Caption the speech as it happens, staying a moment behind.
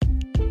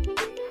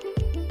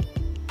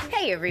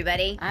Hi,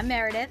 everybody. I'm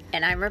Meredith.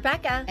 And I'm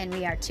Rebecca. And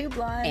we are Two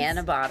Blondes. And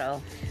a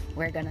bottle.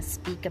 We're going to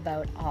speak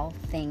about all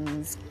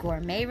things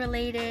gourmet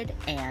related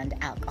and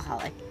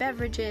alcoholic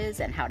beverages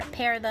and how to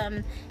pair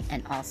them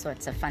and all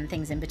sorts of fun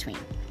things in between.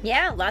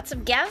 Yeah, lots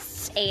of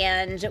guests,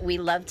 and we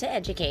love to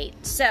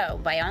educate. So,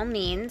 by all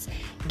means,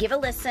 give a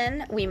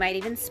listen. We might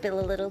even spill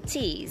a little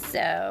tea,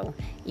 so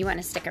you want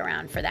to stick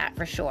around for that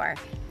for sure.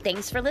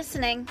 Thanks for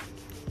listening.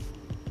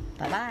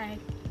 Bye-bye.